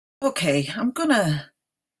Okay, I'm gonna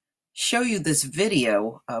show you this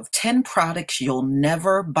video of 10 products you'll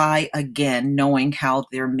never buy again knowing how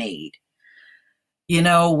they're made. You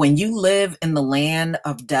know, when you live in the land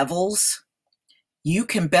of devils, you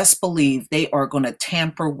can best believe they are going to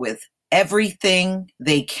tamper with everything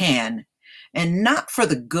they can, and not for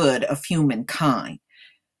the good of humankind,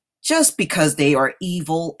 just because they are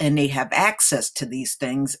evil and they have access to these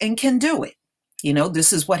things and can do it. You know,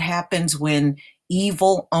 this is what happens when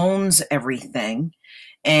evil owns everything.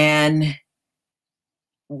 And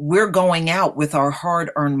we're going out with our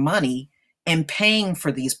hard earned money and paying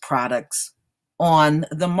for these products on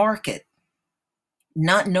the market,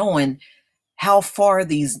 not knowing how far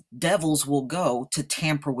these devils will go to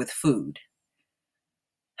tamper with food.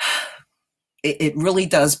 It really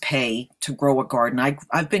does pay to grow a garden.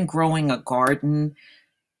 I've been growing a garden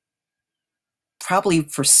probably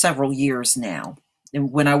for several years now. And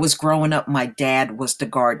when I was growing up, my dad was the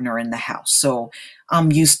gardener in the house. So I'm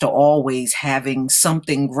used to always having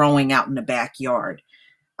something growing out in the backyard.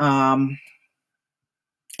 Um,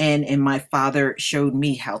 and my father showed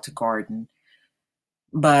me how to garden.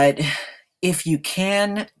 But if you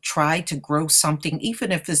can try to grow something,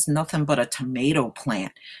 even if it's nothing but a tomato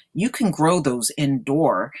plant, you can grow those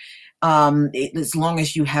indoor. As long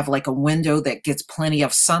as you have like a window that gets plenty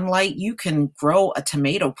of sunlight, you can grow a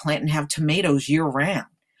tomato plant and have tomatoes year round.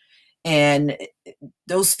 And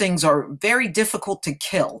those things are very difficult to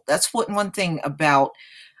kill. That's what one thing about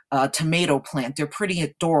a tomato plant. They're pretty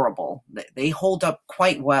adorable. They hold up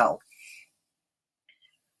quite well.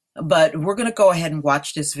 But we're going to go ahead and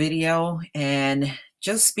watch this video and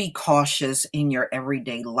just be cautious in your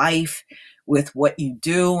everyday life with what you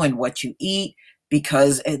do and what you eat,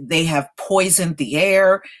 because they have poisoned the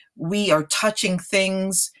air. We are touching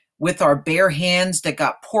things with our bare hands that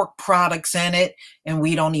got pork products in it, and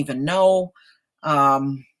we don't even know.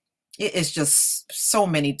 It's just so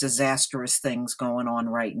many disastrous things going on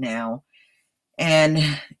right now.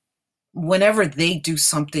 And whenever they do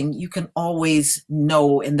something, you can always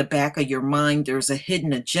know in the back of your mind there's a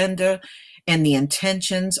hidden agenda, and the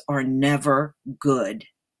intentions are never good.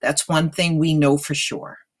 That's one thing we know for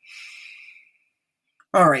sure.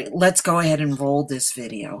 All right, let's go ahead and roll this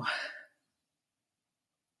video.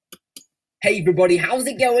 Hey everybody, how's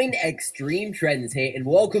it going? Extreme Trends here, and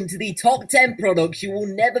welcome to the top 10 products you will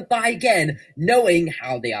never buy again, knowing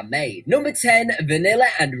how they are made. Number 10, vanilla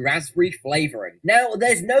and raspberry flavoring. Now,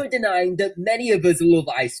 there's no denying that many of us love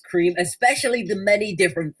ice cream, especially the many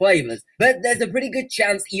different flavors, but there's a pretty good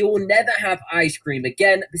chance you will never have ice cream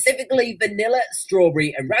again, specifically vanilla,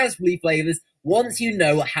 strawberry, and raspberry flavors, once you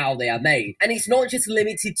know how they are made. And it's not just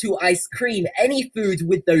limited to ice cream, any foods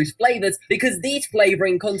with those flavors, because these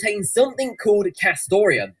flavoring contains something called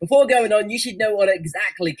castoreum. Before going on, you should know what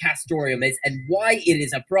exactly castoreum is and why it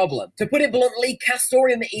is a problem. To put it bluntly,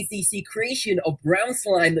 castoreum is the secretion of brown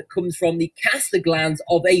slime that comes from the castor glands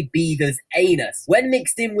of a beaver's anus. When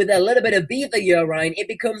mixed in with a little bit of beaver urine, it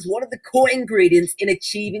becomes one of the core ingredients in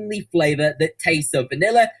achieving the flavor that tastes of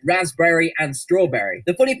vanilla, raspberry, and strawberry.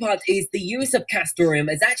 The funny part is the use of castoreum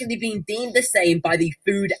has actually been deemed the same by the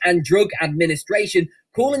Food and Drug Administration,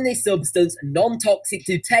 calling this substance non-toxic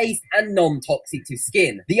to taste and non-toxic to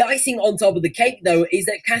skin. The icing on top of the cake, though, is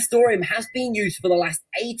that castoreum has been used for the last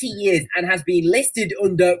 80 years and has been listed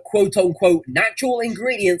under quote-unquote natural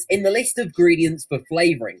ingredients in the list of ingredients for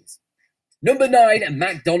flavorings. Number 9,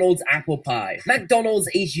 McDonald's apple pie. McDonald's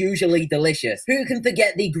is usually delicious. Who can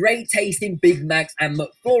forget the great tasting Big Macs and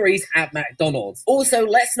McFlurries at McDonald's? Also,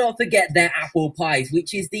 let's not forget their apple pies,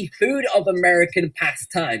 which is the food of American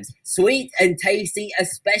pastimes. Sweet and tasty,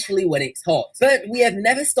 especially when it's hot. But we have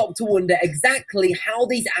never stopped to wonder exactly how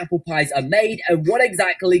these apple pies are made and what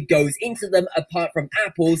exactly goes into them apart from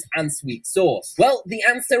apples and sweet sauce. Well, the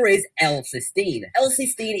answer is L-cysteine.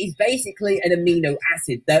 L-cysteine is basically an amino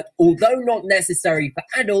acid that, although not necessary for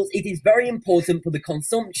adults, it is very important for the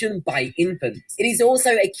consumption by infants. It is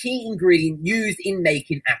also a key ingredient used in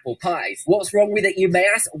making apple pies. What's wrong with it, you may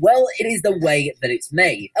ask? Well, it is the way that it's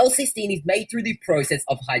made. L-cysteine is made through the process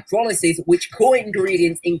of hydrolysis, which core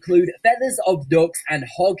ingredients include feathers of ducks and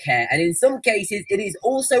hog hair, and in some cases it is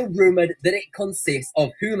also rumored that it consists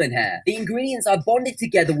of human hair. The ingredients are bonded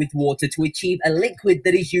together with water to achieve a liquid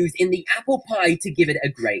that is used in the apple pie to give it a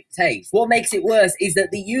great taste. What makes it worse is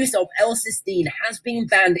that the use of L-cysteine has been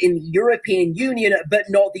banned in the European Union, but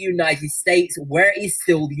not the United States, where it is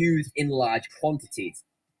still used in large quantities.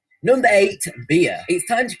 Number 8, beer. It's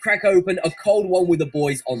time to crack open a cold one with the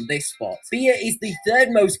boys on this spot. Beer is the third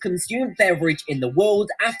most consumed beverage in the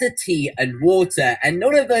world after tea and water, and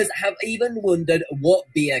none of us have even wondered what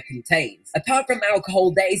beer contains. Apart from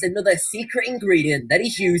alcohol, there is another secret ingredient that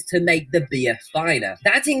is used to make the beer finer.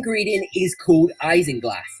 That ingredient is called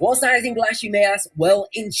isinglass. What's isinglass, you may ask? Well,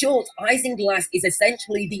 in short, isinglass is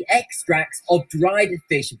essentially the extracts of dried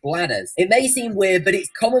fish bladders. It may seem weird, but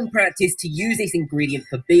it's common practice to use this ingredient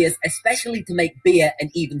for beers, especially to make beer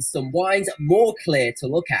and even some wines more clear to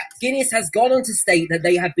look at. Guinness has gone on to state that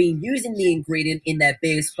they have been using the ingredient in their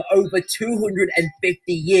beers for over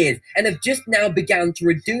 250 years and have just now begun to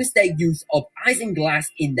reduce their use of isinglass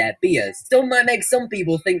in their beers. Still might make some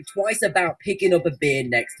people think twice about picking up a beer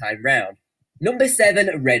next time round. Number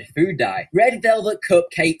 7, red food dye. Red velvet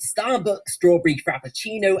cupcake, Starbucks strawberry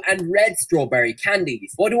frappuccino, and red strawberry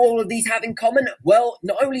candies. What do all of these have in common? Well,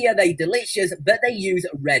 not only are they delicious, but they use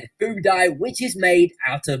red food dye, which is made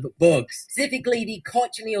out of bugs. Specifically, the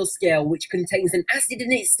cochineal scale, which contains an acid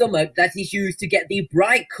in its stomach that is used to get the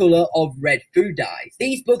bright color of red food dyes.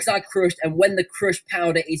 These bugs are crushed, and when the crushed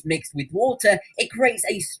powder is mixed with water, it creates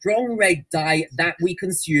a strong red dye that we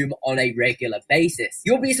consume on a regular basis.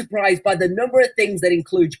 You'll be surprised by the number of things that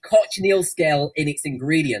include cochineal scale in its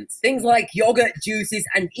ingredients. Things like yogurt, juices,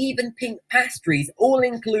 and even pink pastries all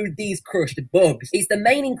include these crushed bugs. It's the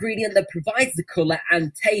main ingredient that provides the color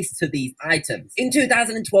and taste to these items. In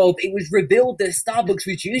 2012, it was revealed that Starbucks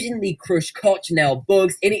was using the crushed cochineal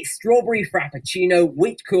bugs in its strawberry frappuccino,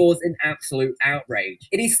 which caused an absolute outrage.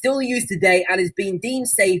 It is still used today and is being deemed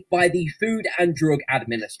safe by the Food and Drug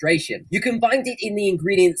Administration. You can find it in the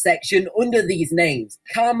ingredients section under these names: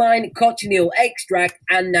 carmine, cochineal extract,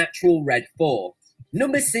 and natural red 4.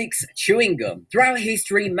 Number 6, chewing gum. Throughout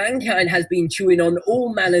history, mankind has been chewing on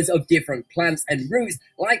all manners of different plants and roots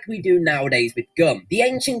like we do nowadays with gum. The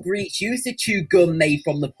ancient Greeks used to chew gum made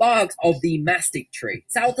from the bark of the mastic tree.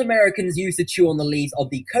 South Americans used to chew on the leaves of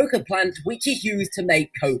the coca plant, which is used to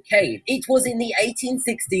make cocaine. It was in the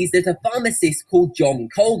 1860s that a pharmacist called John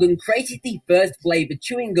Colgan created the first flavored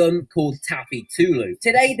chewing gum called Taffy Tulu.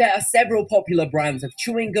 Today, there are several popular brands of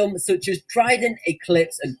chewing gum such as Trident,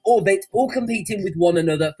 Eclipse, and Orbit, all competing with one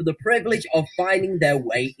another for the privilege of finding their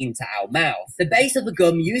way into our mouth. The base of the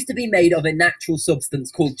gum used to be made of a natural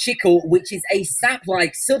substance called chicle, which is a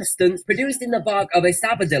sap-like substance produced in the bark of a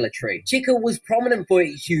sapodilla tree. Chicle was prominent for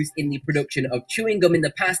its use in the production of chewing gum in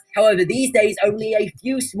the past. However, these days only a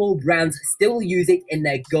few small brands still use it in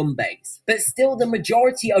their gum base. But still, the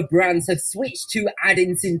majority of brands have switched to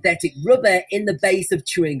adding synthetic rubber in the base of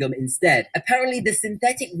chewing gum instead. Apparently, the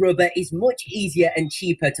synthetic rubber is much easier and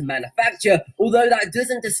cheaper to manufacture, although that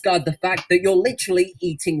doesn't discard the fact that you're literally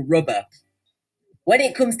eating rubber. When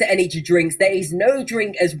it comes to energy drinks, there is no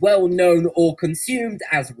drink as well known or consumed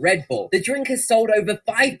as Red Bull. The drink has sold over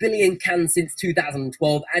 5 billion cans since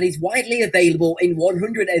 2012 and is widely available in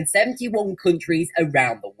 171 countries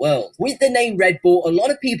around the world. With the name Red Bull, a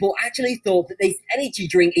lot of people actually thought that this energy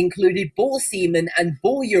drink included bull semen and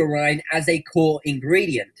bull urine as a core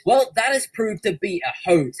ingredient. Well, that has proved to be a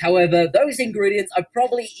hoax. However, those ingredients are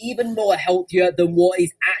probably even more healthier than what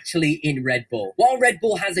is actually in Red Bull. While Red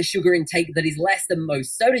Bull has a sugar intake that is less than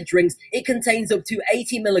most soda drinks, it contains up to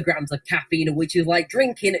 80 milligrams of caffeine, which is like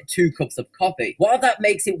drinking 2 cups of coffee. While that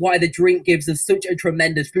makes it why the drink gives us such a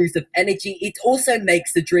tremendous boost of energy, it also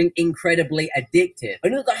makes the drink incredibly addictive.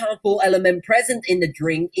 Another harmful element present in the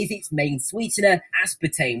drink is its main sweetener,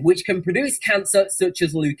 aspartame, which can produce cancer such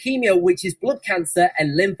as leukemia, which is blood cancer,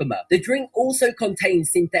 and lymphoma. The drink also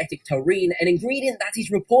contains synthetic taurine, an ingredient that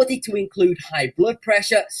is reported to include high blood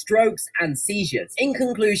pressure, strokes, and seizures. In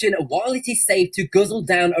conclusion, while it is safe to guzzle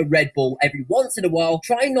down a Red Bull every once in a while,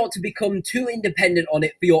 try not to become too independent on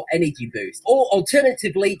it for your energy boost. Or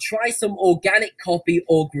alternatively, try some organic coffee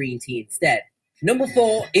or green tea instead. Number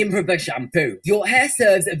 4, Improper shampoo. Your hair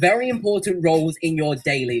serves very important roles in your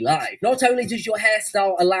daily life. Not only does your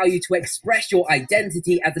hairstyle allow you to express your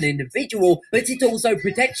identity as an individual, but it also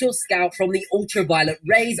protects your scalp from the ultraviolet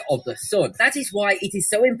rays of the sun. That is why it is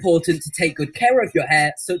so important to take good care of your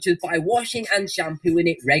hair, such as by washing and shampooing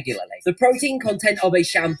it regularly. The protein content of a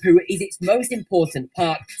shampoo is its most important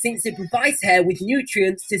part, since it provides hair with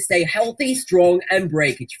nutrients to stay healthy, strong, and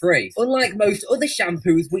breakage-free. Unlike most other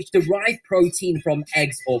shampoos which derive protein protein from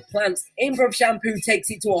eggs or plants, Improv Shampoo takes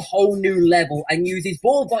it to a whole new level and uses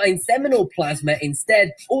bovine seminal plasma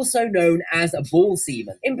instead, also known as bull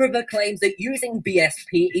semen. Improv claims that using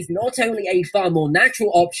BSP is not only a far more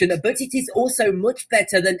natural option, but it is also much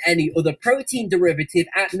better than any other protein derivative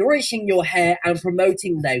at nourishing your hair and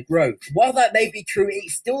promoting their growth. While that may be true,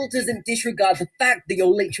 it still doesn't disregard the fact that you're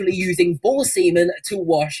literally using bull semen to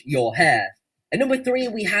wash your hair. At number 3,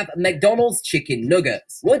 we have McDonald's chicken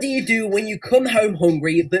nuggets. What do you do when you come home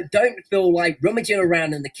hungry but don't feel like rummaging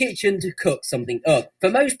around in the kitchen to cook something up? For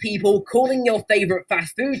most people, calling your favorite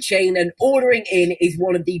fast food chain and ordering in is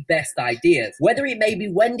one of the best ideas. Whether it may be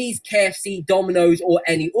Wendy's, KFC, Domino's, or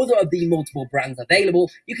any other of the multiple brands available,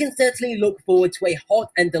 you can certainly look forward to a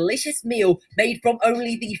hot and delicious meal made from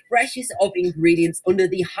only the freshest of ingredients under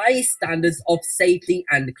the highest standards of safety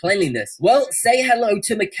and cleanliness. Well, say hello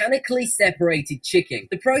to mechanically separated chicken.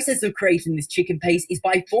 The process of creating this chicken paste is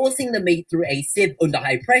by forcing the meat through a sieve under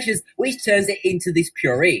high pressures, which turns it into this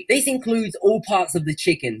puree. This includes all parts of the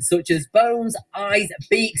chicken, such as bones, eyes,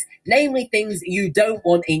 beaks, namely things you don't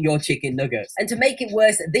want in your chicken nuggets. And to make it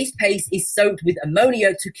worse, this paste is soaked with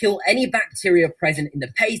ammonia to kill any bacteria present in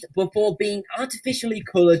the paste before being artificially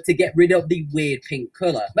colored to get rid of the weird pink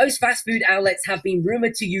color. Most fast food outlets have been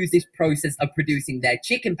rumored to use this process of producing their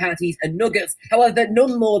chicken patties and nuggets, however,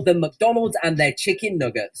 none more than McDonald's and their chicken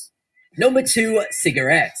nuggets. Number 2,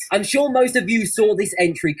 cigarettes. I'm sure most of you saw this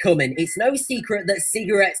entry coming. It's no secret that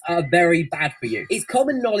cigarettes are very bad for you. It's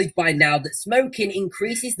common knowledge by now that smoking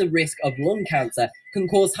increases the risk of lung cancer, can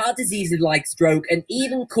cause heart diseases like stroke, and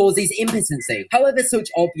even causes impotency. However, such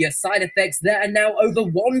obvious side effects, there are now over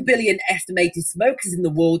 1 billion estimated smokers in the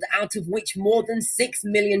world, out of which more than 6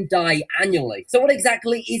 million die annually. So what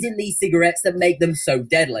exactly is in these cigarettes that make them so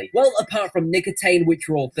deadly? Well, apart from nicotine, which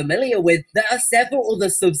we're all familiar with, there are several other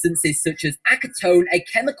substances such as acetone, a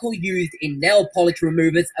chemical used in nail polish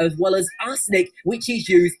removers, as well as arsenic, which is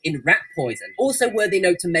used in rat poison. Also worthy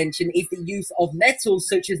note to mention is the use of metals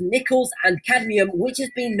such as nickels and cadmium, which has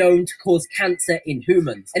been known to cause cancer in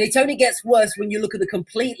humans. And it only gets worse when you look at the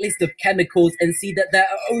complete list of chemicals and see that there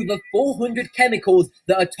are over 400 chemicals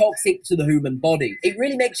that are toxic to the human body. It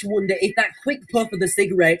really makes you wonder if that quick puff of the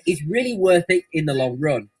cigarette is really worth it in the long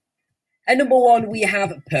run. At number 1, we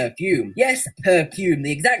have perfume. Yes, perfume,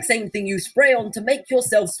 the exact same thing you spray on to make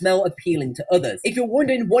yourself smell appealing to others. If you're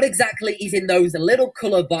wondering what exactly is in those little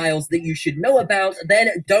color vials that you should know about,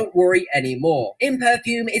 then don't worry anymore. In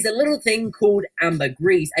perfume is a little thing called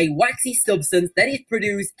ambergris, a waxy substance that is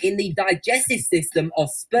produced in the digestive system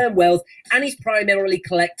of sperm whales and is primarily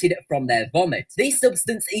collected from their vomit. This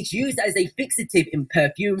substance is used as a fixative in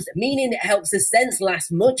perfumes, meaning it helps the scents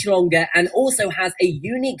last much longer and also has a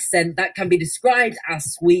unique scent that can be described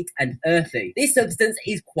as sweet and earthy. This substance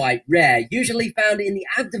is quite rare, usually found in the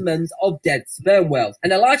abdomens of dead sperm whales,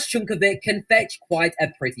 and a large chunk of it can fetch quite a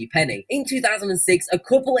pretty penny. In 2006, a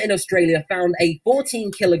couple in Australia found a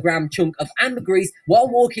 14-kilogram chunk of ambergris while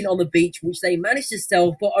walking on the beach, which they managed to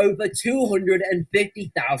sell for over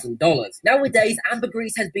 $250,000. Nowadays,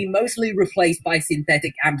 ambergris has been mostly replaced by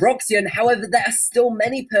synthetic ambroxan. However, there are still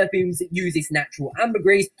many perfumes that use this natural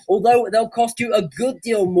ambergris, although they'll cost you a good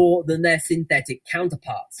deal more than their synthetic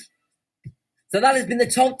counterparts. So that has been the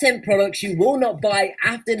top 10 products you will not buy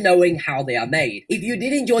after knowing how they are made. If you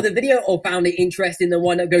did enjoy the video or found it interesting, then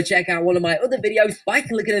why not go check out one of my other videos by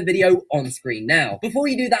clicking the video on screen now. Before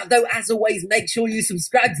you do that though, as always, make sure you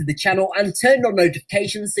subscribe to the channel and turn on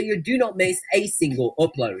notifications so you do not miss a single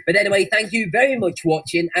upload. But anyway, thank you very much for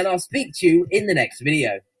watching, and I'll speak to you in the next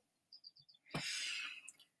video.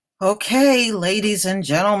 Okay, ladies and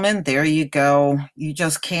gentlemen, there you go. You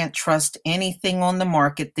just can't trust anything on the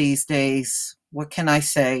market these days. What can I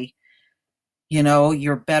say? You know,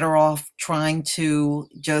 you're better off trying to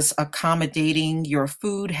just accommodating your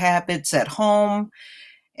food habits at home.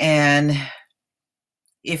 And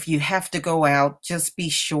if you have to go out, just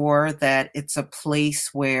be sure that it's a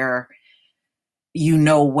place where you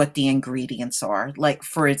know what the ingredients are. Like,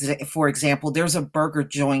 for example, there's a burger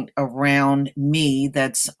joint around me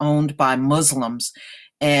that's owned by Muslims,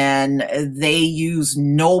 and they use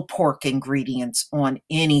no pork ingredients on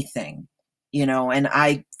anything, you know, and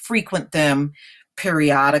I frequent them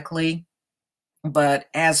periodically. But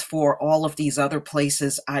as for all of these other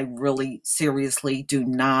places, I really seriously do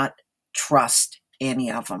not trust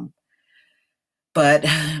any of them. But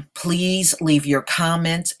please leave your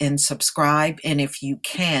comments and subscribe. And if you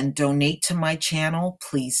can donate to my channel,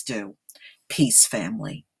 please do. Peace,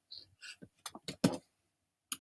 family.